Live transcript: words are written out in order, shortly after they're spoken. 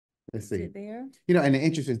Let's Is see. it there? You know, and the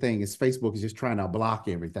interesting thing is Facebook is just trying to block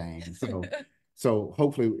everything. So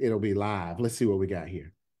hopefully it'll be live. Let's see what we got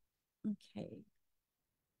here. Okay.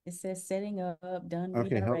 It says setting up, done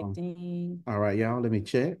Okay, hold on. redirecting. All right, y'all, let me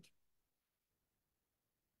check.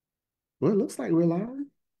 Well, it looks like we're live.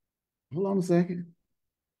 Hold on a second.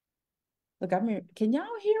 Look, I'm here. Can y'all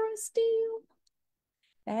hear us still?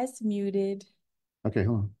 That's muted. Okay,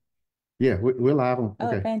 hold on. Yeah, we're live on. Oh,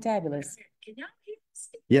 Okay. fantabulous. Can y'all hear us?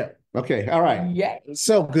 Yeah. Okay. All right. Yeah.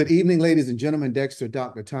 So, good evening, ladies and gentlemen. Dexter,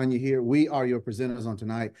 Dr. Tonya here. We are your presenters on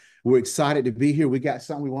tonight. We're excited to be here. We got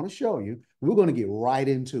something we want to show you. We're going to get right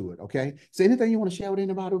into it. Okay. So, anything you want to share with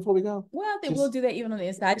anybody before we go? Well, I think we'll do that even on the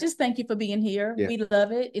inside. Just thank you for being here. Yeah. We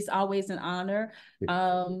love it. It's always an honor.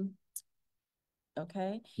 Yeah.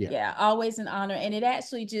 Okay. Yeah. Yeah, always an honor. And it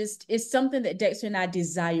actually just is something that Dexter and I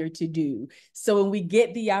desire to do. So when we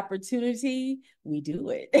get the opportunity, we do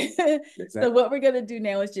it. Exactly. So what we're going to do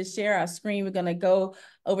now is just share our screen. We're going to go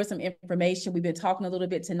over some information. We've been talking a little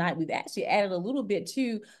bit tonight. We've actually added a little bit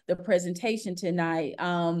to the presentation tonight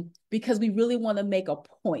because we really want to make a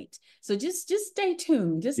point. So just stay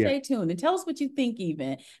tuned. Just stay tuned and tell us what you think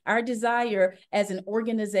even. Our desire as an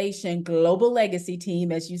organization, global legacy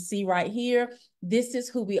team, as you see right here, this is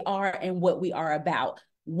who we are and what we are about.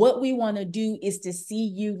 What we want to do is to see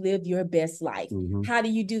you live your best life. Mm-hmm. How do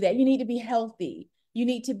you do that? You need to be healthy. You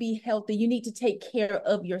need to be healthy. You need to take care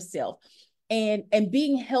of yourself. And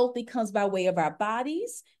being healthy comes by way of our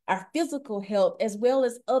bodies, our physical health, as well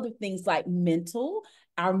as other things like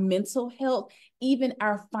our mental health, even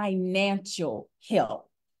our financial health.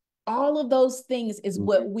 All of those things is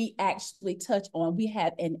what we actually touch on. We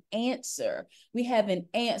have an answer. We have an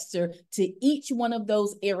answer to each one of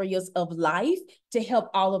those areas of life to help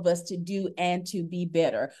all of us to do and to be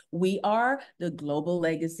better. We are the Global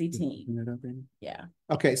Legacy Team. Yeah.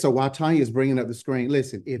 Okay, so while Tonya is bringing up the screen,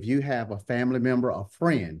 listen, if you have a family member, a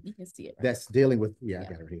friend you can see it, right? That's dealing with, I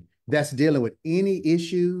got her here, that's dealing with any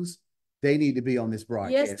issues, they need to be on this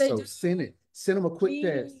broadcast. Yes, so send them a quick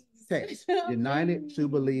text.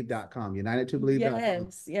 UnitedToBelieve.com. UnitedToBelieve.com.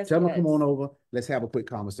 Yes. Tell them to come on over. Let's have a quick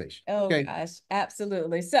conversation. Oh, okay. Gosh,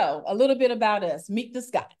 absolutely. So a little bit about us. Meet the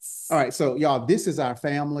Scotts. All right. So y'all, this is our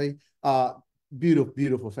family. Beautiful,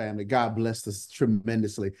 beautiful family. God bless us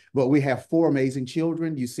tremendously. But we have 4 amazing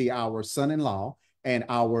children. You see our son-in-law and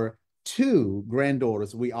our 2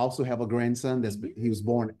 granddaughters. We also have a grandson he was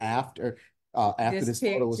born after this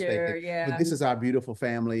photo was taken. Yeah. But this is our beautiful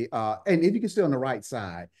family. And if you can stay on the right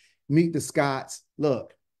side, meet the Scotts.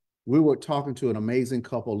 Look, we were talking to an amazing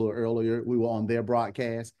couple a little earlier. We were on their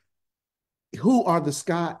broadcast. Who are the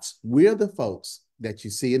Scotts? We're the folks that you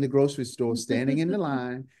see in the grocery store standing in the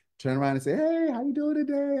line, turn around and say, hey, how you doing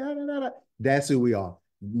today? That's who we are.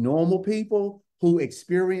 Normal people who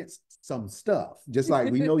experience some stuff, just like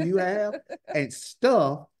we know you have. And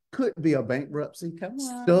stuff could be a bankruptcy.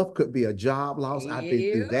 Stuff could be a job loss. I've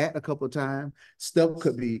been through that a couple of times. Stuff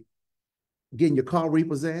could be getting your car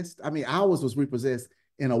repossessed. I mean, ours was repossessed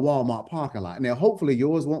in a Walmart parking lot. Now, hopefully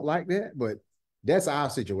yours won't like that, but that's our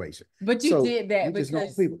situation. But you did that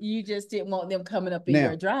because you just didn't want them coming up in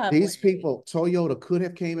your driveway. These people, Toyota could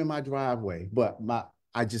have came in my driveway, but my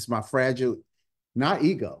fragile, not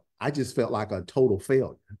ego, I just felt like a total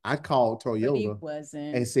failure. I called Toyota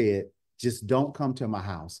and said, just don't come to my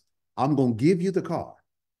house. I'm going to give you the car.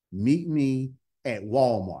 Meet me at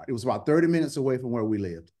Walmart. It was about 30 minutes away from where we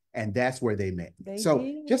lived. And that's where they met.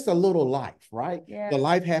 Just a little life, right? Yeah. The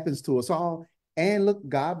life happens to us all. And look,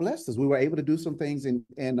 God blessed us. We were able to do some things in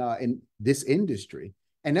this industry.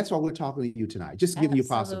 And that's why we're talking to you tonight, just giving you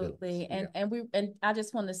possibilities. And I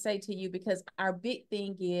just want to say to you, because our big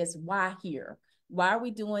thing is why here? Why are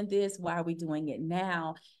we doing this? Why are we doing it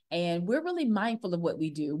now? And we're really mindful of what we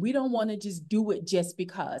do. We don't want to just do it just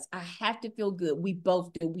because. I have to feel good. We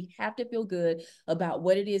both do. We have to feel good about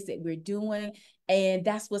what it is that we're doing. And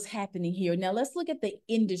that's what's happening here. Now, let's look at the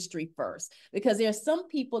industry first, because there are some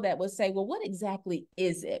people that will say, well, what exactly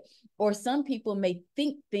is it? Or some people may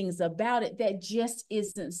think things about it that just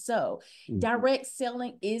isn't so. Mm-hmm. Direct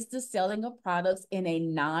selling is the selling of products in a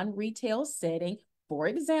non-retail setting. For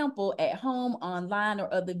example, at home, online,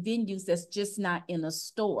 or other venues that's just not in a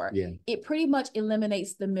store. Yeah. It pretty much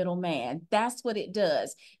eliminates the middleman. That's what it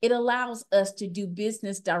does. It allows us to do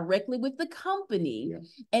business directly with the company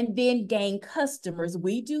and then gain customers.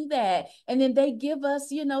 We do that. And then they give us,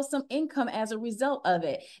 some income as a result of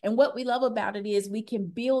it. And what we love about it is we can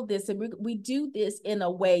build this, and we do this in a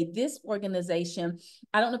way, this organization,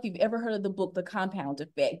 I don't know if you've ever heard of the book, The Compound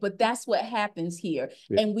Effect, but that's what happens here.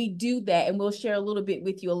 Yeah. And we do that, and we'll share a little little bit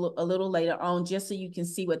with you a little later on, just so you can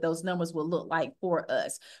see what those numbers will look like for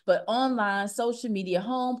us. But online, social media,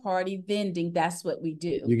 home party, vending, that's what we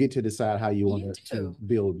do. You get to decide how you want to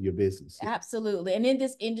build your business. Absolutely. And in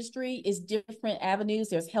this industry is different avenues.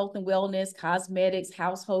 There's health and wellness, cosmetics,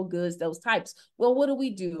 household goods, those types. Well, what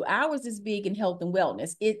do? Ours is big in health and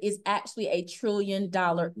wellness. It is actually a $1 trillion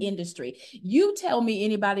industry. You tell me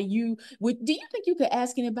anybody do you think you could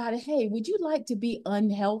ask anybody, hey, would you like to be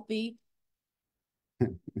unhealthy?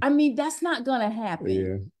 I mean, that's not going to happen.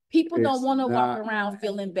 Yeah. People don't want to walk around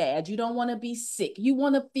feeling bad. You don't want to be sick. You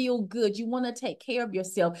want to feel good. You want to take care of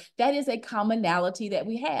yourself. That is a commonality that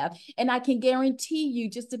we have. And I can guarantee you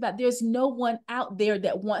just about there's no one out there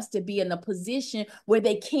that wants to be in a position where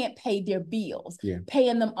they can't pay their bills,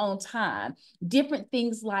 paying them on time, different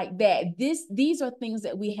things like that. These are things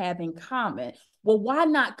that we have in common. Well, why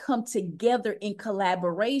not come together in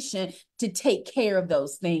collaboration to take care of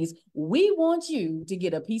those things? We want you to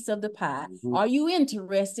get a piece of the pie. Mm-hmm. Are you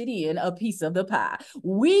interested in a piece of the pie?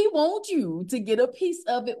 We want you to get a piece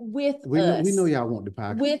of it with us. We know y'all want the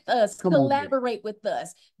pie. With us. Collaborate with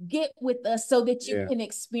us. Get with us so that you can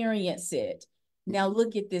experience it. Now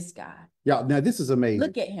look at this guy. Y'all, now this is amazing.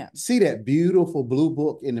 Look at him. See that beautiful blue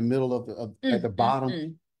book in the middle of at the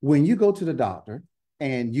bottom? When you go to the doctor,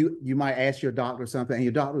 and you might ask your doctor something, and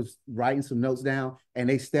your doctor's writing some notes down, and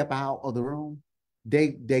they step out of the room, they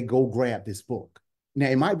go grab this book. Now,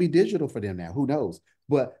 it might be digital for them now, who knows?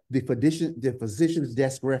 But the physician's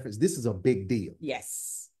desk reference, this is a big deal.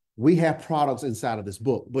 Yes. We have products inside of this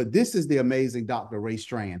book, but this is the amazing Dr. Ray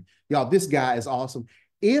Strand. Y'all, this guy is awesome.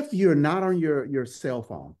 If you're not on your cell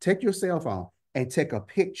phone, take your cell phone and take a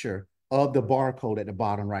picture of the barcode at the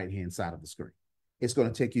bottom right-hand side of the screen. It's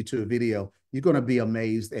going to take you to a video. You're going to be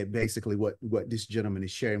amazed at basically what this gentleman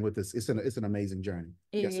is sharing with us. It's an amazing journey.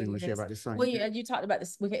 Yes, you want to share about this? Well, you talked about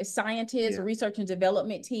this. Scientists, research and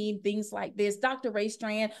development team, things like this. Dr. Ray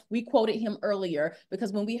Strand, we quoted him earlier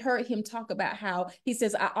because when we heard him talk about how he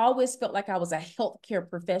says, I always felt like I was a healthcare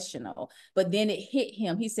professional, but then it hit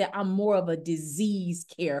him. He said, I'm more of a disease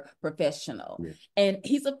care professional. Yeah. And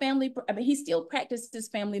he's he still practices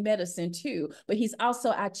family medicine too, but he's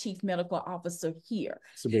also our chief medical officer here.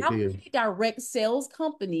 How many direct sales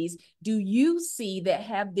companies do you see that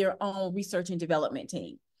have their own research and development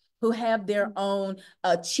team, who have their own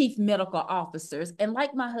chief medical officers? And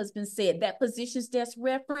like my husband said, that physician's desk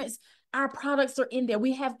reference, our products are in there.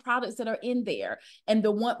 We have products that are in there. And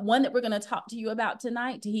the one that we're going to talk to you about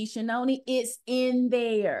tonight, Tahisha Noni, it's in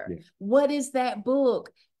there. Yeah. What is that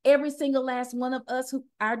book? Every single last one of us,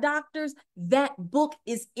 our doctors, that book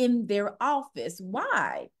is in their office.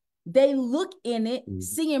 Why? They look in it,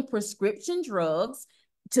 seeing prescription drugs,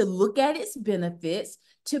 to look at its benefits,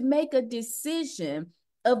 to make a decision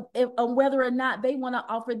of whether or not they want to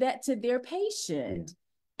offer that to their patient.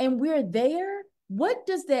 Yeah. And we're there. What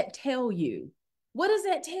does that tell you? What does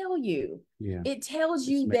that tell you? Yeah. It tells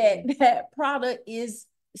you that product is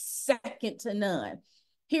second to none.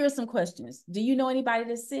 Here are some questions. Do you know anybody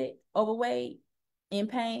that's sick, overweight, in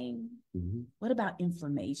pain? Mm-hmm. What about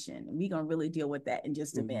inflammation? We're going to really deal with that in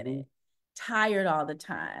just a minute. Tired all the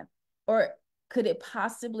time. Or could it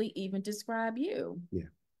possibly even describe you? Yeah.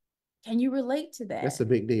 Can you relate to that? That's a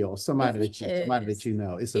big deal. Somebody that you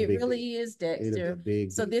know. It really is, Dexter.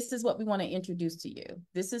 So this is what we want to introduce to you.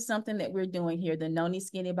 This is something that we're doing here, the Noni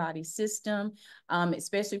Skinny Body System,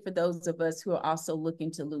 especially for those of us who are also looking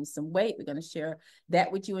to lose some weight. We're going to share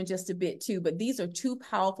that with you in just a bit too. But these are two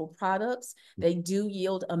powerful products. They do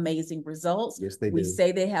yield amazing results. Yes, they do. We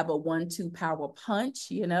say they have a 1-2 power punch,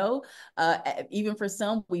 you know. Even for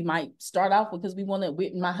some, we might start off because we want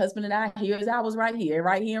to, my husband and I, here's ours right here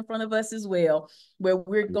in front of us as well, where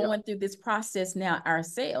we're going through this process now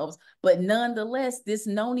ourselves. But nonetheless, this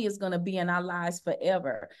Noni is going to be in our lives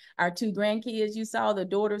forever. Our 2 grandkids you saw, the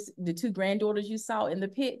 2 granddaughters you saw in the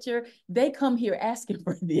picture, they come here asking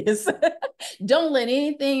for this. Don't let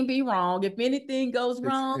anything be wrong. If anything goes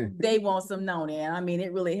wrong, they want some Noni. And I mean,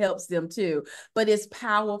 it really helps them too. But it's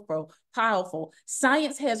powerful.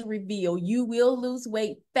 Science has revealed you will lose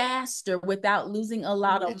weight faster without losing a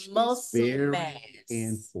lot of muscle mass.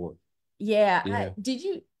 Important. Yeah. Did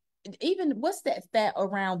you even, what's that fat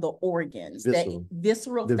around the organs? Visceral. That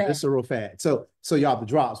visceral fat. Visceral fat. So y'all, the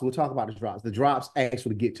drops, we'll talk about the drops. The drops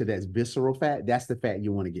actually get to that visceral fat. That's the fat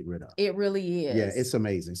you want to get rid of. It really is. Yeah, it's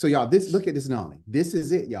amazing. So y'all, look at this Noni. This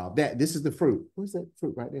is it, y'all. This is the fruit. What's that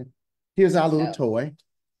fruit right there? Here's our little toy.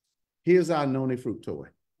 Here's our Noni fruit toy.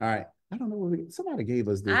 All right. I don't know. Somebody gave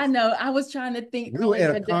us this. I know. I was trying to think We were at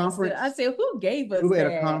a Dexter. conference. I said, who gave us We were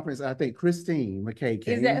that? at a conference. I think Christine McKay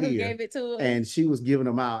came Is that who here, gave it to us? and she was giving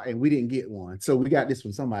them out, and we didn't get one. So we got this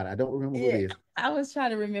from somebody. I don't remember who it is. I was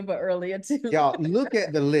trying to remember earlier too. Y'all look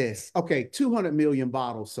at the list. Okay, 200 million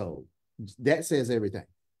bottles sold. That says everything.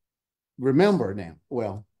 Remember now.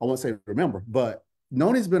 Well, I won't say remember, but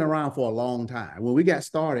Noni's been around for a long time. When we got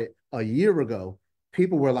started a year ago,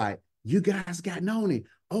 people were like, "You guys got Noni.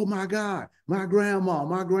 Oh my God, my grandma,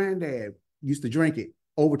 my granddad used to drink it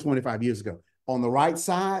over 25 years ago." On the right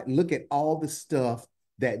side, look at all the stuff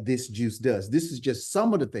that this juice does. This is just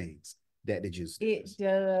some of the things that the juice does. It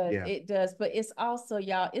does. Yeah. It does. But it's also,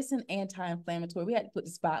 y'all, it's an anti-inflammatory. We had to put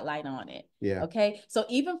the spotlight on it. Yeah. Okay. So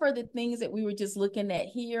even for the things that we were just looking at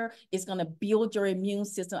here, it's going to build your immune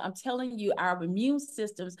system. I'm telling you, our immune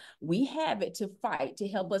systems, we have it to fight, to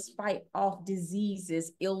help us fight off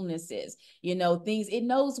diseases, illnesses, you know, things. It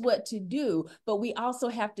knows what to do, but we also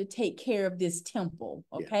have to take care of this temple.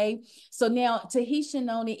 Okay. Yeah. So now Tahitian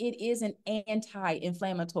Noni, it is an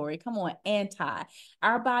anti-inflammatory. Come on, anti.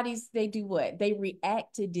 Our bodies, they do what? They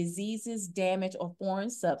react to diseases, damage, or foreign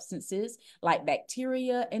substances like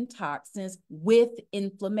bacteria and toxins with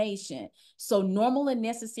inflammation. So normal and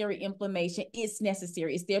necessary inflammation is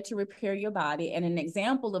necessary. It's there to repair your body. And an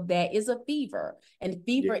example of that is a fever. And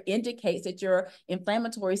fever indicates that your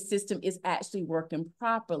inflammatory system is actually working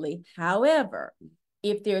properly. However,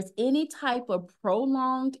 if there's any type of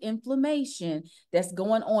prolonged inflammation that's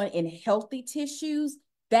going on in healthy tissues,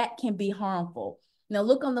 that can be harmful. Now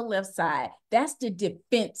look on the left side. That's the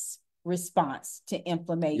defense response to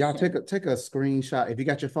inflammation. Y'all take a screenshot. If you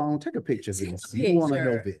got your phone, take a picture of this. You want to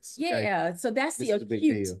know this. Yeah. Okay? So that's the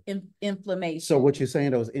acute inflammation. So what you're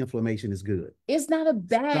saying though is inflammation is good. It's not a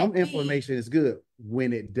bad Some inflammation is good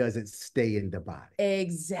when it doesn't stay in the body.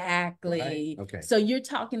 Exactly. Right? Okay. So you're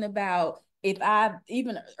talking about, if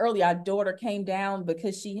even earlier, our daughter came down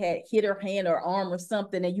because she had hit her hand or arm or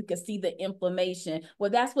something, and you could see the inflammation. Well,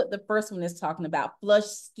 that's what the first one is talking about,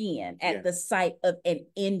 flushed skin at the site of an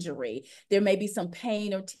injury. There may be some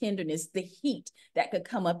pain or tenderness, the heat that could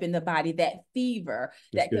come up in the body, that fever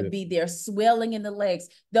that could be there, swelling in the legs.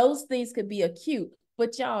 Those things could be acute.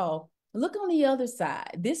 But y'all, look on the other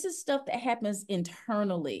side. This is stuff that happens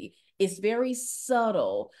internally. It's very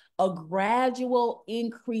subtle, a gradual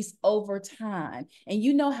increase over time. And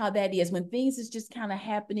you know how that is when things is just kind of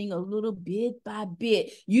happening a little bit by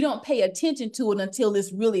bit. You don't pay attention to it until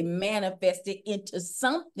it's really manifested into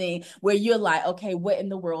something where you're like, okay, what in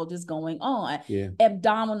the world is going on? Yeah.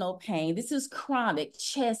 Abdominal pain. This is chronic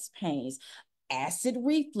chest pains. Acid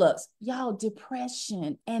reflux, y'all,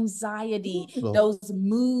 depression, anxiety, those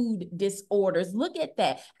mood disorders. Look at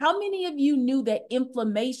that. How many of you knew that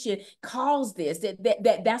inflammation caused this?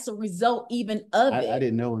 That's a result even of it. I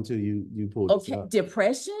didn't know until you pulled this up.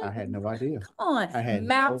 Depression? I had no idea. Come on. I had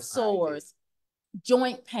mouth sores,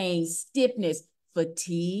 joint pain, stiffness,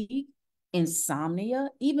 fatigue, insomnia,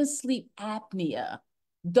 even sleep apnea.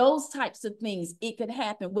 Those types of things, it could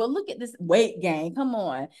happen. Well, look at this weight gain. Come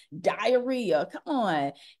on. Diarrhea. Come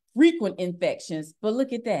on. Frequent infections. But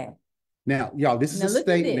look at that. Now, y'all, this is a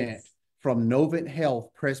statement from Novant Health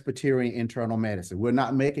Presbyterian Internal Medicine. We're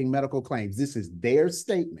not making medical claims. This is their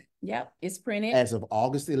statement. Yep, it's printed. As of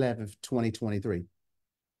August 11th, 2023.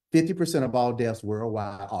 50% of all deaths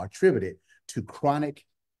worldwide are attributed to chronic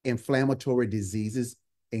inflammatory diseases,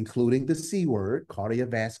 including the C word,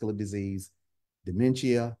 cardiovascular disease,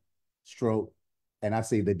 dementia, stroke, and I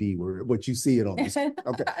say the D word, but you see it on this.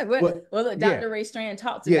 Okay. Well, look, Dr. Ray Strand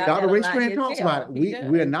talks about it. Yeah, Dr. Ray Strand talks about it.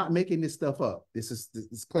 We're not making this stuff up. This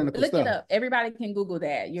is clinical stuff. Look it up. Everybody can Google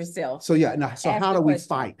that yourself. So yeah, now, so how do we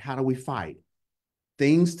fight? How do we fight?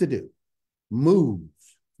 Things to do. Move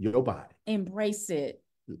your body. Embrace it.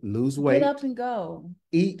 Lose weight. Get up and go.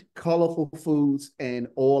 Eat colorful foods and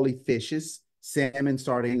oily fishes, salmon,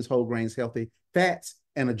 sardines, whole grains, healthy fats,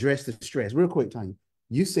 and address the stress. Real quick, Tonya,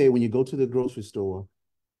 you say when you go to the grocery store,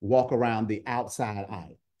 walk around the outside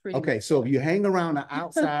aisle. Okay, so if you hang around the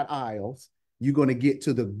outside aisles, you're going to get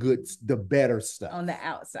to the goods, the better stuff. On the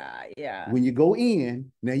outside, yeah. When you go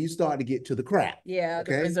in, now you start to get to the crap. Yeah,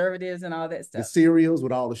 okay? The preservatives and all that stuff. The cereals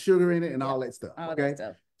with all the sugar in it and all that stuff. All that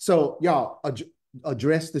stuff. So y'all,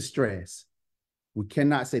 address the stress. We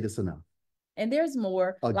cannot say this enough. And there's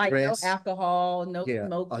more, like no alcohol, no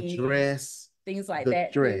smoking. Address things like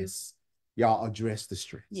that. Stress. Y'all address the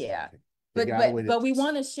stress. Yeah. But we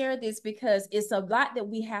want to share this because it's a lot that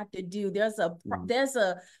we have to do.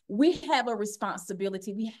 We have a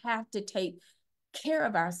responsibility. We have to take care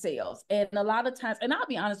of ourselves. And a lot of times, and I'll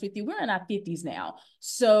be honest with you, we're in our 50s now.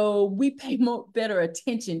 So we pay better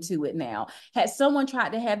attention to it now. Had someone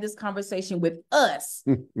tried to have this conversation with us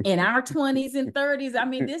in our 20s and 30s, I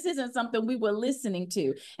mean, this isn't something we were listening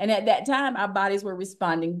to. And at that time, our bodies were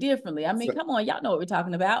responding differently. I mean, come on, y'all know what we're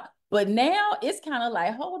talking about. But now it's kind of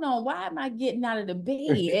like, hold on, why am I getting out of the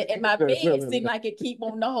bed? And my bed seems like it keep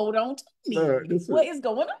on to hold on to me. What is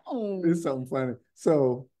going on? It's something funny.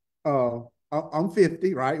 So I'm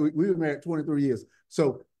 50, right? We were married 23 years.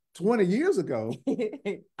 So 20 years ago,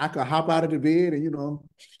 I could hop out of the bed and, you know,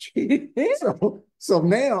 so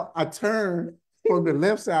now I turn from the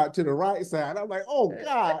left side to the right side. I'm like, oh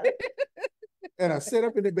God. And I sit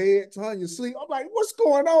up in the bed, Tonya sleep. I'm like, what's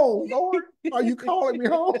going on, Lord? Are you calling me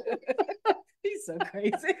home? He's so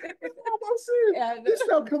crazy. I'm serious. This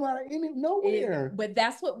stuff come out of nowhere. But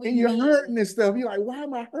that's what we and you're hurting and stuff. You're like, why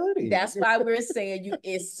am I hurting? That's why we're saying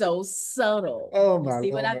it's so subtle. Oh my God.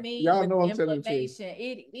 See what I mean? Y'all know I'm telling you.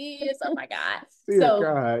 It is. Oh my God. So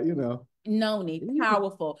God, you know. Noni,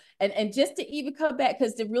 powerful. And just to even come back,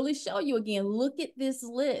 because to really show you again, look at this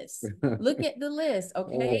list. Look at the list,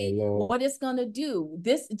 okay? Oh, what it's gonna do.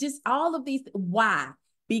 This just all of these. Why?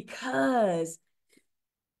 Because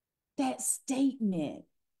that statement.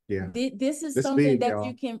 Yeah. This is something that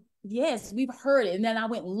you can, yes, we've heard it. And then I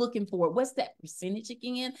went looking for it. What's that percentage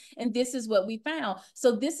again? And this is what we found.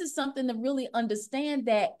 So this is something to really understand,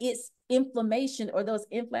 that it's inflammation, or those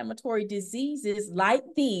inflammatory diseases like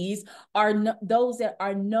these are those that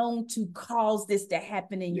are known to cause this to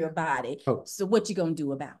happen in your body. Oh. So what you gonna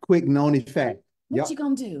do about it? Quick Noni fact. What you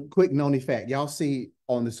gonna do? Quick Noni fact. Y'all see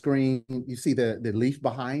on the screen, you see the leaf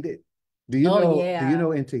behind it? Do you know? Yeah. Do you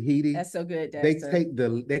know in Tahiti? That's so good. Dexter.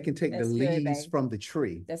 They can take the leaves from the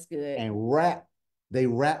tree. That's good. And wrap the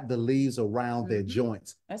leaves around their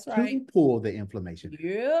joints. That's right. To pull the inflammation.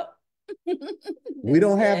 Yep. We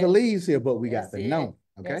don't have the leaves here, but we got the noni.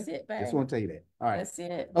 Okay. That's it, babe. Just want to tell you that. All right. That's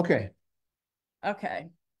it. Okay. Okay.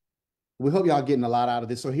 We hope y'all getting a lot out of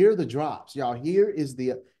this. So here are the drops, y'all. Here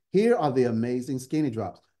are the amazing skinny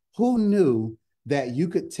drops. Who knew that you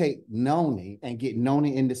could take noni and get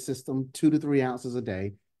noni in the system 2 to 3 ounces a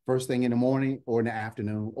day, first thing in the morning or in the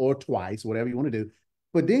afternoon or twice, whatever you want to do.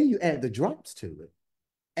 But then you add the drops to it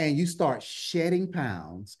and you start shedding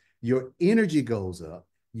pounds. Your energy goes up.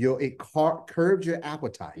 It curbs your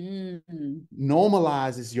appetite,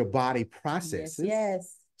 normalizes your body processes,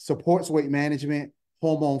 yes, supports weight management,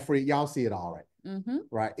 hormone free. Y'all see it all right.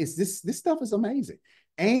 Right? It's this stuff is amazing.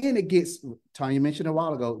 And it gets, Tonya mentioned a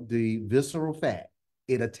while ago, the visceral fat.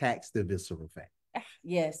 It attacks the visceral fat.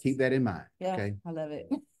 Yes. Keep that in mind. Yeah, okay. I love it.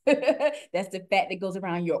 That's the fat that goes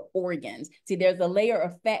around your organs. See, there's a layer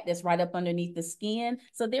of fat that's right up underneath the skin.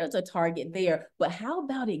 So there's a target there. But how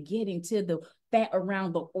about it getting to the fat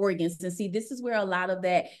around the organs? And see, this is where a lot of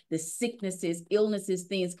that, the sicknesses, illnesses,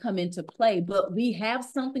 things come into play. But we have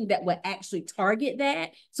something that will actually target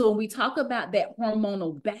that. So when we talk about that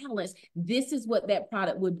hormonal balance, this is what that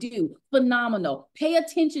product would do. Phenomenal. Pay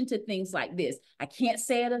attention to things like this. I can't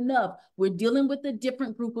say it enough. We're dealing with a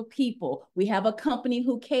different group of people. We have a company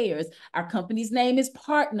who cares. Our company's name is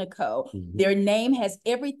Partner Co. Their name has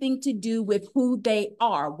everything to do with who they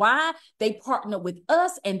are. Why? They partner with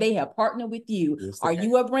us and they have partnered with you. Yes, are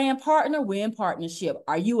you a brand partner? We're in partnership.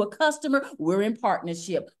 Are you a customer? We're in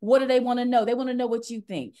partnership. What do they want to know? They want to know what you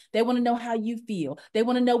think. They want to know how you feel. They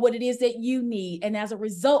want to know what it is that you need. And as a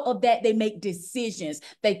result of that, they make decisions.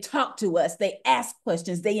 They talk to us. They ask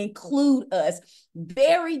questions. They include us.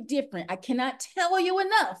 Very different. I cannot tell you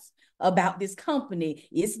enough about this company.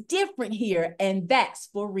 It's different here. And that's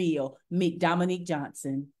for real. Meet Dominique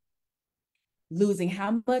Johnson. Losing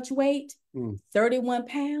how much weight? 31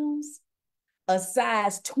 pounds. A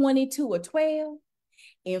size 22 or 12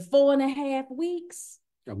 in 4.5 weeks.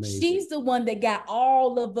 Amazing. She's the one that got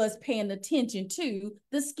all of us paying attention to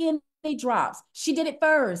the skinny drops. She did it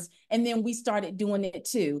first, and then we started doing it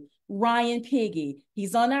too. Ryan Piggy,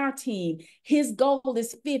 he's on our team. His goal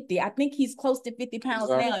is 50. I think he's close to 50 pounds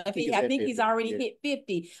now. I think he's already hit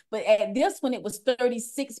 50. But at this one, it was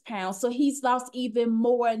 36 pounds. So he's lost even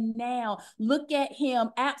more now. Look at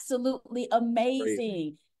him. Absolutely amazing.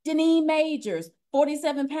 Crazy. Deneen Majors,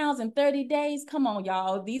 47 pounds in 30 days. Come on,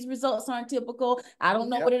 y'all. These results aren't typical. I don't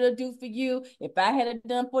know what it'll do for you. If I had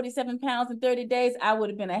done 47 pounds in 30 days, I would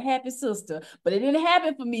have been a happy sister. But it didn't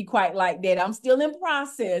happen for me quite like that. I'm still in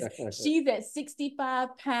process. She's at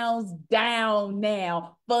 65 pounds down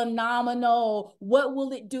now. Phenomenal. What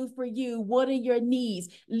will it do for you? What are your needs?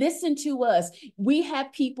 Listen to us. We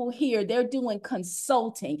have people here. They're doing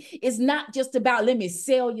consulting. It's not just about, let me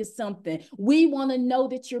sell you something. We want to know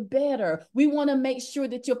that you're better. We want to make sure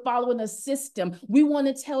that you're following a system. We want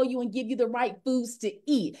to tell you and give you the right foods to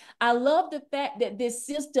eat. I love the fact that this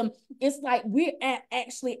system, it's like we're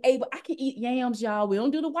actually able, I can eat yams, y'all. We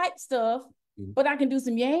don't do the white stuff, but I can do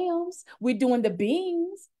some yams. We're doing the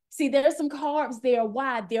beans. See, there's some carbs there.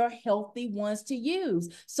 Why? They're healthy ones to use.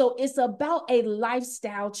 So it's about a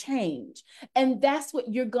lifestyle change. And that's what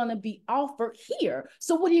you're going to be offered here.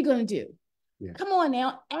 So what are you going to do? Yeah. Come on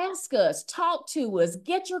now, ask us, talk to us,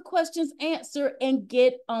 get your questions answered, and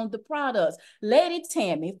get on the products. Lady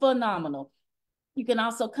Tammy, phenomenal. You can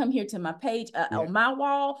also come here to my page on my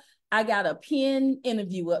wall. I got a pin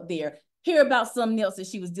interview up there. Hear about something else that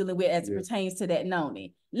she was dealing with as it pertains to that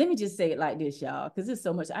noni. Let me just say it like this, y'all, because there's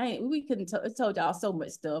so much. We couldn't told y'all so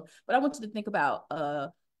much stuff, but I want you to think about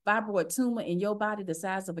fibroid tumor in your body the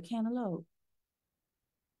size of a cantaloupe.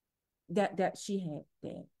 That she had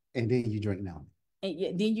that. And then you drink noni.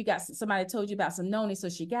 And then you got somebody told you about some noni, so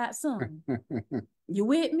she got some. You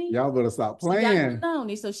with me? Y'all better stop playing. She got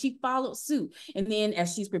noni, so she followed suit. And then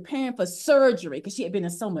as she's preparing for surgery, because she had been in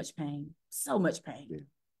so much pain. Yeah.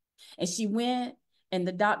 And she went, and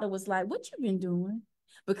the doctor was like, what you been doing?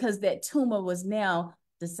 Because that tumor was now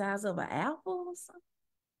the size of an apple or something.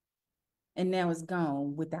 And now it's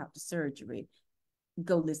gone without the surgery.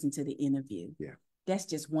 Go listen to the interview. Yeah. That's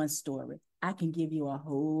just one story. I can give you a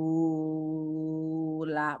whole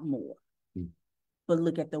lot more. But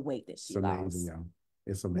look at the weight that she lost. Amazing,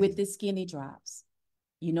 it's amazing. With the skinny drops.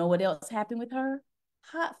 You know what else happened with her?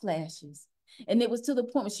 Hot flashes. And it was to the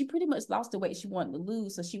point where she pretty much lost the weight she wanted to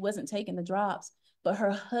lose, so she wasn't taking the drops. But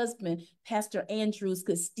her husband, Pastor Andrews,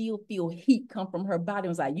 could still feel heat come from her body and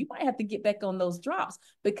was like, you might have to get back on those drops,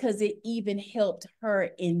 because it even helped her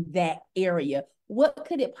in that area. What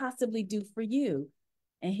could it possibly do for you?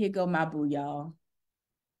 And here go my boo, y'all.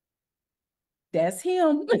 That's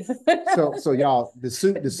him. so y'all, the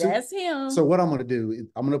suit. That's him. So what I'm going to do is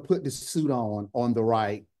I'm going to put the suit on the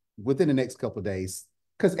right within the next couple of days,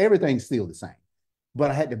 because everything's still the same.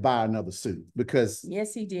 But I had to buy another suit because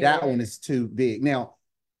yes, he did. That one is too big. Now,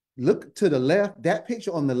 look to the left. That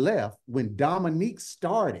picture on the left, when Dominique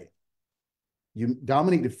started,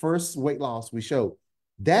 Dominique, the first weight loss we showed,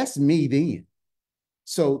 that's me then.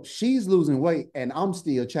 So she's losing weight and I'm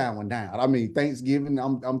still chowing down. I mean, Thanksgiving,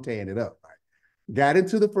 I'm tearing it up. Got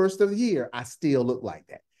into the first of the year, I still look like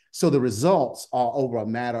that. So the results are over a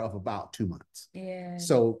matter of about 2 months. Yeah.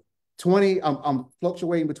 So I'm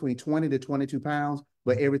fluctuating between 20 to 22 pounds,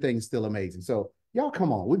 but everything's still amazing. So y'all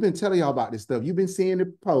come on. We've been telling y'all about this stuff. You've been seeing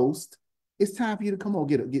the post. It's time for you to come on,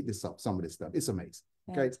 get this up, some of this stuff. It's amazing.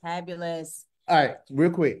 Okay. That's fabulous. All right, real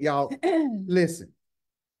quick, y'all. Listen,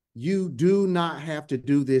 you do not have to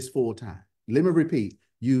do this full time. Let me repeat.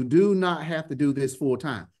 You do not have to do this full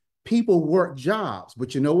time. People work jobs,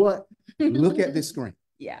 but you know what? Look at this screen.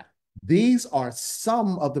 Yeah. These are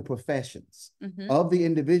some of the professions of the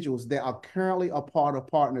individuals that are currently a part of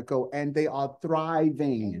Partner Co, and they are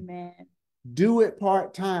thriving. Amen. Do it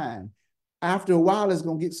part-time. After a while, it's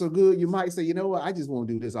going to get so good, you might say, you know what? I just want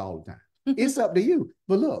to do this all the time. It's up to you.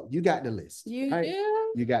 But look, you got the list. You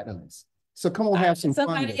do? You got the list. So come on, have some fun.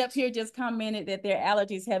 Somebody up here just commented that their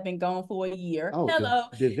allergies have been gone for a year. Oh, hello.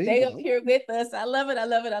 They up here with us. I love it. I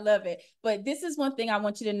love it. I love it. But this is one thing I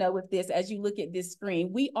want you to know with this, as you look at this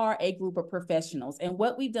screen, we are a group of professionals. And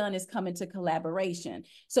what we've done is come into collaboration.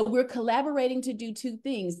 So we're collaborating to do two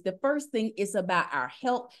things. The first thing is about our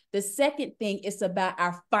health. The second thing is about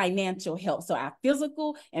our financial health. So our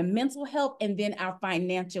physical and mental health, and then our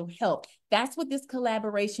financial health. That's what this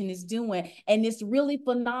collaboration is doing. And it's really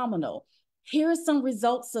phenomenal. Here are some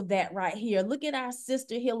results of that right here. Look at our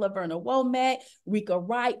sister here, Laverna Womack, Rika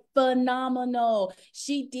Wright, phenomenal.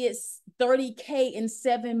 She did 30K in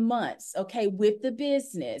 7 months, okay, with the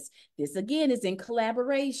business. This again is in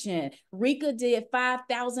collaboration. Rika did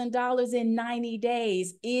 $5,000 in 90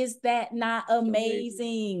 days. Is that not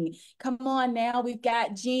amazing? Come on now, we've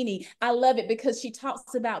got Jeannie. I love it because she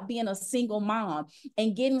talks about being a single mom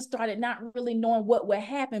and getting started, not really knowing what would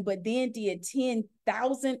happen, but then did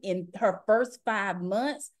 10,000 in her first 5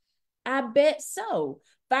 months. I bet so.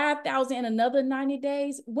 5,000 in another 90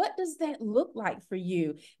 days. What does that look like for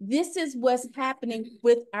you? This is what's happening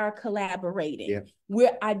with our collaborating. Yeah.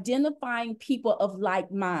 We're identifying people of like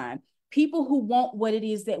mind, people who want what it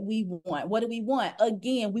is that we want. What do we want?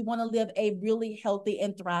 Again, we want to live a really healthy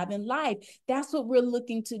and thriving life. That's what we're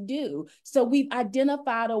looking to do. So we've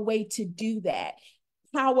identified a way to do that.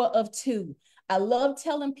 Power of two. I love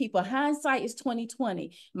telling people hindsight is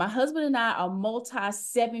 2020. My husband and I are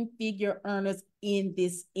multi-7-figure earners in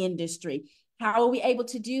this industry. How are we able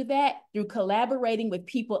to do that? Through collaborating with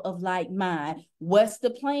people of like mind. What's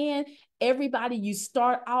the plan? Everybody, you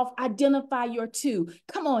start off, identify your two.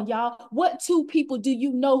 Come on, y'all. What two people do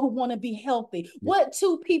you know who want to be healthy? What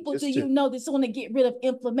two people do you know that's want to get rid of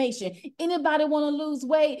inflammation? Anybody want to lose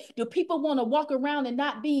weight? Do people want to walk around and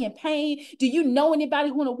not be in pain? Do you know anybody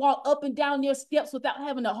who want to walk up and down their steps without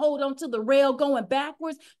having to hold on to the rail going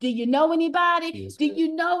backwards? Do you know anybody? Yes, do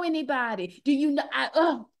you know anybody? Do you know?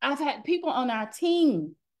 I've had people on our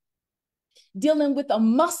team dealing with a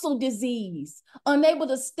muscle disease, unable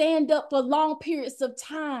to stand up for long periods of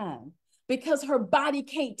time because her body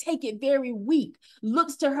can't take it, very weak,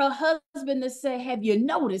 looks to her husband to say, have you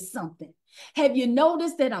noticed something? Have you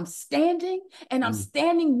noticed that I'm standing and I'm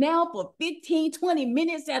standing now for 15, 20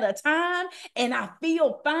 minutes at a time and I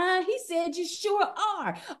feel fine? He said, you sure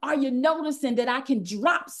are. Are you noticing that I can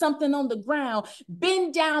drop something on the ground,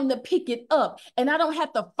 bend down to pick it up, and I don't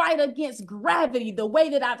have to fight against gravity the way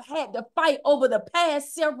that I've had to fight over the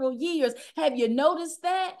past several years? Have you noticed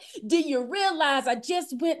that? Do you realize I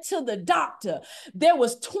just went to the doctor? There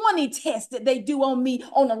was 20 tests that they do on me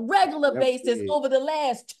on a regular basis over the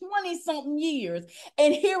last 20-something years.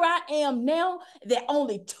 And here I am now that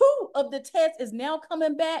only 2 of the tests is now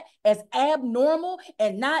coming back as abnormal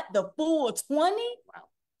and not the full 20. Wow.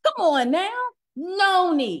 Come on now.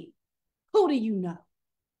 Noni, who do you know?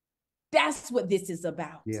 That's what this is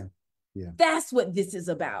about. Yeah. Yeah. That's what this is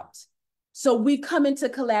about. So we come into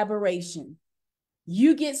collaboration.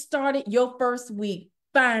 You get started your first week,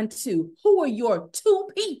 find 2. Who are your 2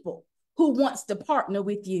 people who wants to partner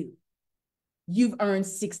with you? You've earned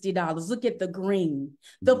 $60. Look at the green.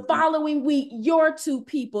 The following week, your 2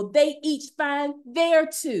 people, they each find their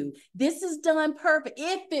 2. This is done perfect.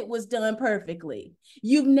 If it was done perfectly,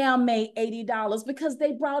 you've now made $80 because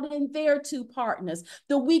they brought in their 2 partners.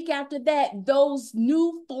 The week after that, those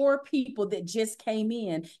new 4 people that just came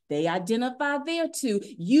in, they identify their 2.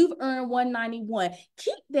 You've earned $191.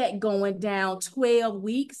 Keep that going down 12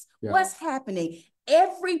 weeks. Yeah. What's happening?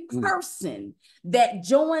 Every person that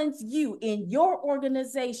joins you in your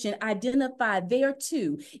organization identify their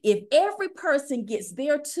 2. If every person gets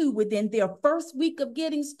their 2 within their first week of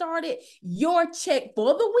getting started, your check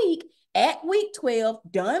for the week at week 12,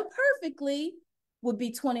 done perfectly, would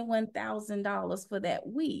be $21,000 for that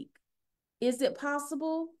week. Is it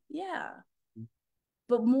possible? Yeah.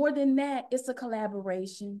 But more than that, it's a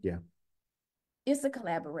collaboration. Yeah. It's a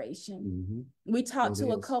collaboration. We talked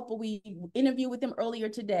to a couple, we interviewed with them earlier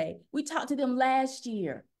today. We talked to them last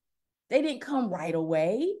year. They didn't come right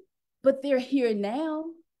away, but they're here now.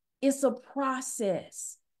 It's a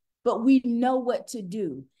process, but we know what to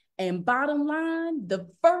do. And bottom line, the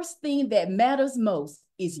first thing that matters most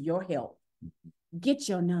is your health. Get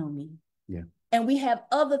your NOMI. Yeah. And we have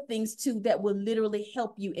other things too that will literally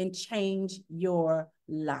help you and change your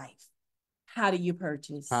life. How do you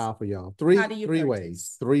purchase? Powerful, y'all. Three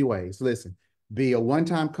ways. 3 ways. Listen, be a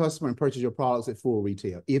one-time customer and purchase your products at full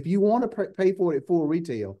retail. If you want to pay for it at full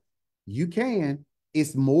retail, you can.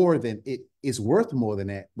 It's more than it is worth more than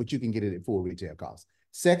that, but you can get it at full retail cost.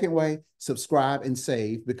 Second way, subscribe and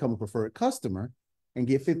save, become a preferred customer and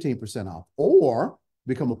get 15% off, or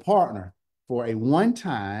become a partner for a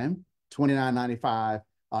one-time $29.95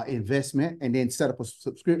 investment and then set up a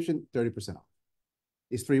subscription, 30% off.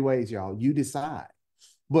 It's 3 ways, y'all. You decide.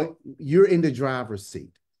 But you're in the driver's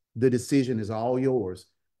seat. The decision is all yours.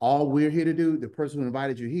 All we're here to do, the person who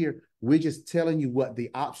invited you here, we're just telling you what the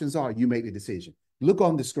options are. You make the decision. Look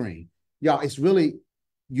on the screen. Y'all, it's really,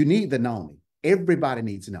 you need the NOMI. Everybody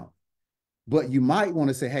needs to know. But you might want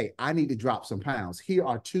to say, hey, I need to drop some pounds. Here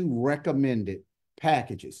are 2 recommended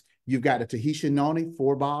packages. You've got a Tahitian Noni,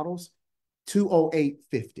 4 bottles,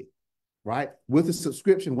 $208.50, right? With a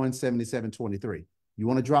subscription, $177.23. You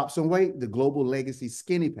want to drop some weight? The Global Legacy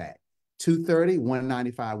Skinny Pack, $230,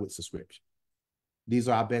 $195 with subscription. These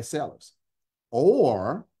are our best sellers.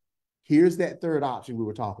 Or here's that third option we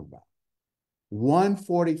were talking about,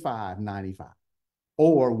 $145.95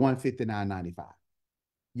 or $159.95.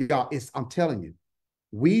 Y'all, I'm telling you,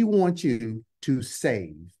 we want you to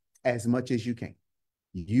save as much as you can.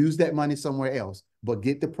 Use that money somewhere else, but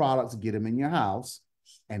get the products, get them in your house,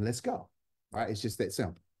 and let's go. Right? It's just that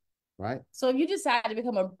simple. Right. So if you decide to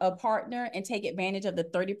become a partner and take advantage of the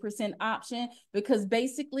 30% option, because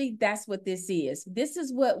basically that's what this is. This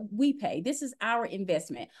is what we pay. This is our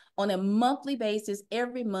investment on a monthly basis.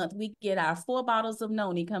 Every month we get our 4 bottles of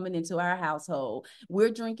Noni coming into our household. We're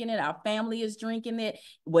drinking it. Our family is drinking it.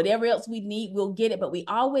 Whatever else we need, we'll get it. But we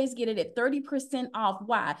always get it at 30% off.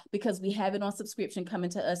 Why? Because we have it on subscription coming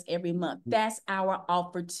to us every month. That's our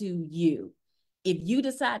offer to you. If you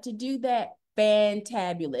decide to do that,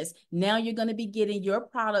 Fantabulous. Now you're going to be getting your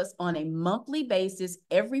products on a monthly basis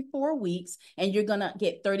every 4 weeks, and you're going to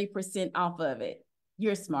get 30% off of it.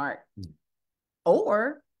 You're smart.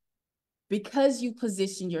 Or because you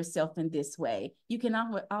position yourself in this way, you can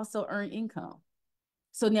also earn income.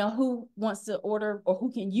 So now who wants to order, or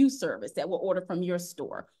who can you service that will order from your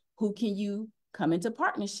store? Who can you come into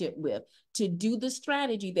partnership with to do the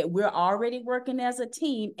strategy that we're already working as a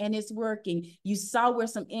team, and it's working? You saw where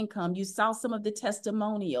some income, you saw some of the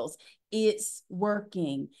testimonials. It's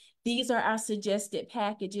working. These are our suggested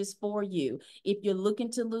packages for you. If you're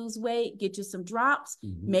looking to lose weight, get you some drops.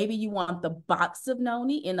 Maybe you want the box of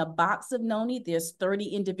noni. In a box of noni, there's 30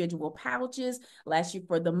 individual pouches, lasts you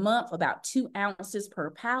for the month, about 2 ounces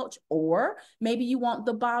per pouch. Or maybe you want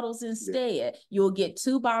the bottles instead. You'll get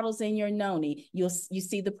 2 bottles in your noni. You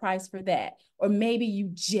see the price for that. Or maybe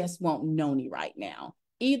you just want noni right now.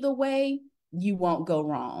 Either way, you won't go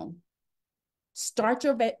wrong. Start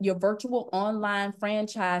your virtual online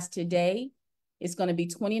franchise today. It's going to be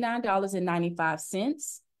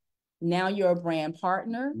 $29.95. Now you're a brand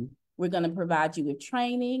partner. We're going to provide you with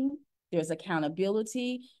training. There's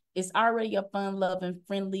accountability. It's already a fun, loving,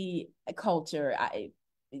 friendly culture. I'm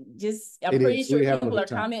pretty sure people are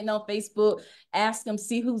commenting on Facebook. Ask them,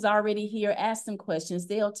 see who's already here. Ask them questions.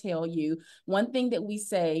 They'll tell you. One thing that we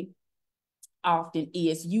say often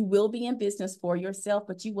is, you will be in business for yourself,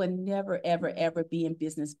 but you will never, ever, ever be in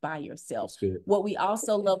business by yourself. What we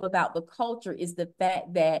also love about the culture is the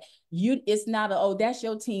fact that it's not oh, that's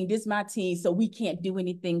your team, this is my team, so we can't do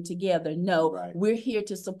anything together. No, we're here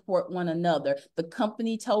to support one another. The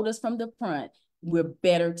company told us from the front, we're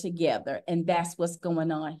better together. And that's what's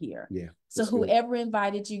going on here. So whoever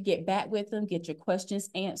invited you, get back with them, get your questions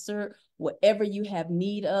answered. Whatever you have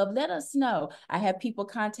need of, let us know. I have people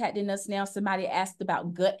contacting us now. Somebody asked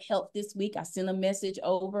about gut health this week. I sent a message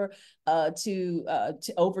over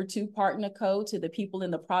to Partner Code, to the people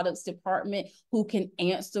in the products department who can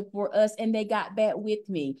answer for us. And they got back with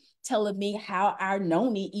me, telling me how our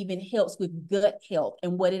noni even helps with gut health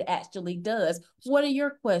and what it actually does. What are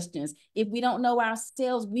your questions? If we don't know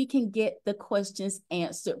ourselves, we can get the questions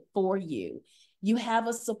answered for you. You have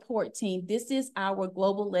a support team. This is our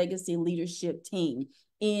Global Legacy Leadership Team.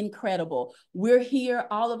 Incredible. We're here,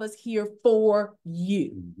 all of us here for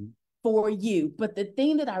you, for you. But the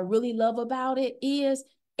thing that I really love about it is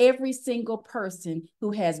every single person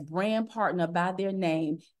who has brand partner by their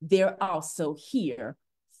name, they're also here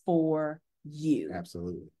for you.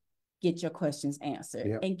 Absolutely. Get your questions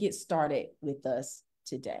answered and get started with us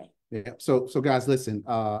today. So guys, listen,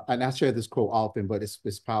 and I share this quote often, but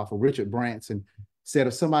it's powerful. Richard Branson said,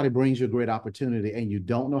 if somebody brings you a great opportunity and you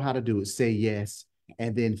don't know how to do it, say yes,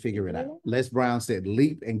 and then figure it out. Les Brown said,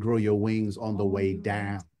 leap and grow your wings on the way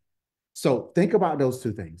down. So think about those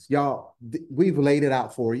two things. Y'all, we've laid it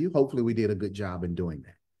out for you. Hopefully we did a good job in doing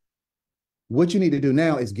that. What you need to do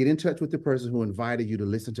now is get in touch with the person who invited you to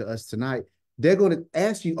listen to us tonight. They're going to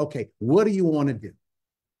ask you, okay, what do you want to do?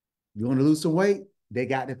 You want to lose some weight? They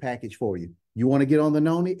got the package for you. You want to get on the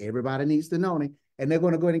noni? Everybody needs the noni. And they're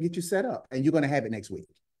going to go ahead and get you set up. And you're going to have it next week.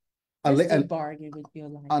 That's a bargain with your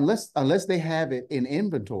life. Unless they have it in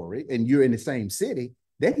inventory and you're in the same city,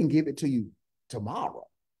 they can give it to you tomorrow.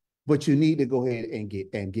 But you need to go ahead and get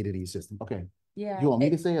it in your system. Okay. Yeah. You want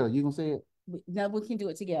me to say it or you going to say it? No, we can do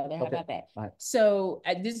it together. How about that? Right. So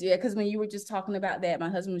because when you were just talking about that, my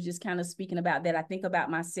husband was just kind of speaking about that. I think about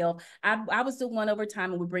myself. I was doing one over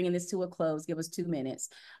time, and we're bringing this to a close. Give us 2 minutes.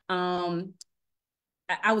 I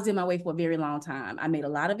was in my way for a very long time. I made a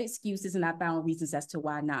lot of excuses, and I found reasons as to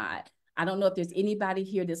why not. I don't know if there's anybody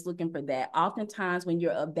here that's looking for that. Oftentimes when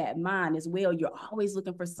you're of that mind as well, you're always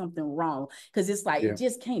looking for something wrong, because it's like, it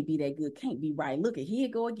just can't be that good, can't be right. Look, here you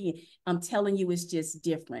go again. I'm telling you, it's just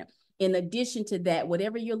different. In addition to that,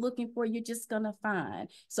 whatever you're looking for, you're just going to find.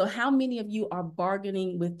 So how many of you are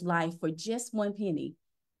bargaining with life for just 1 penny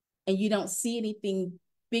and you don't see anything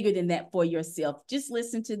bigger than that for yourself? Just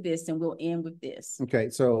listen to this and we'll end with this. Okay,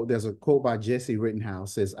 so there's a quote by Jesse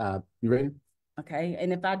Rittenhouse says, you ready? Okay,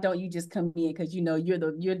 and if I don't, you just come in, because you know you're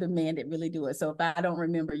the man that really do it. So if I don't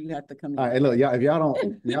remember, you have to come in. All right, look, y'all, if y'all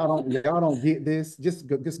don't get this, just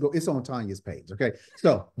go. It's on Tonya's page. Okay,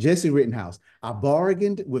 so Jesse Rittenhouse, I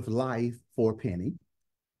bargained with life for a penny,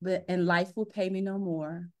 and life will pay me no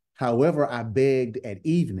more. However, I begged at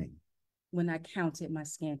evening when I counted my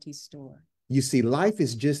scanty store. You see, life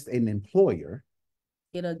is just an employer.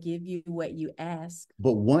 It'll give you what you ask.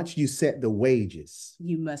 But once you set the wages,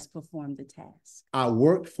 you must perform the task. I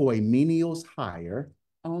worked for a menial's hire,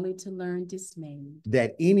 only to learn dismayed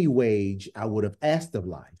that any wage I would have asked of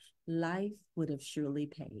life would have surely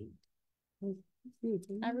paid. You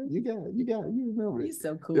remember it. You're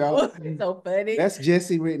so cool. Yeah. So funny. That's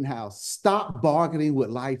Jesse Rittenhouse. Stop bargaining with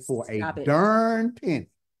life for darn penny,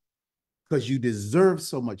 because you deserve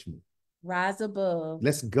so much more. Rise above.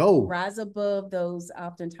 Let's go. Rise above those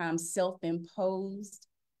oftentimes self-imposed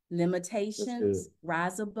limitations.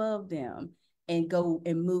 Rise above them and go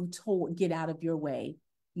and move toward, get out of your way.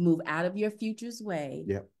 Move out of your future's way.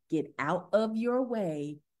 Yep. Get out of your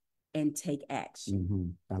way and take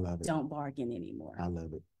action. I love it. Don't bargain anymore. I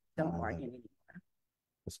love it. Don't bargain anymore.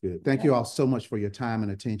 That's good. Thank you all so much for your time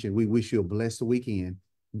and attention. We wish you a blessed weekend.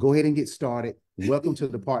 Go ahead and get started. Welcome to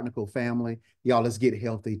the Partnicle family. Y'all, let's get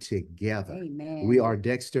healthy together. Amen. We are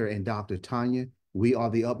Dexter and Dr. Tonya. We are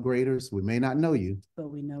the upgraders. We may not know you, but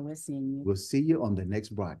we know what's in you. We'll see you on the next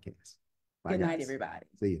broadcast. Bye, good night, everybody.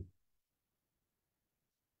 See you.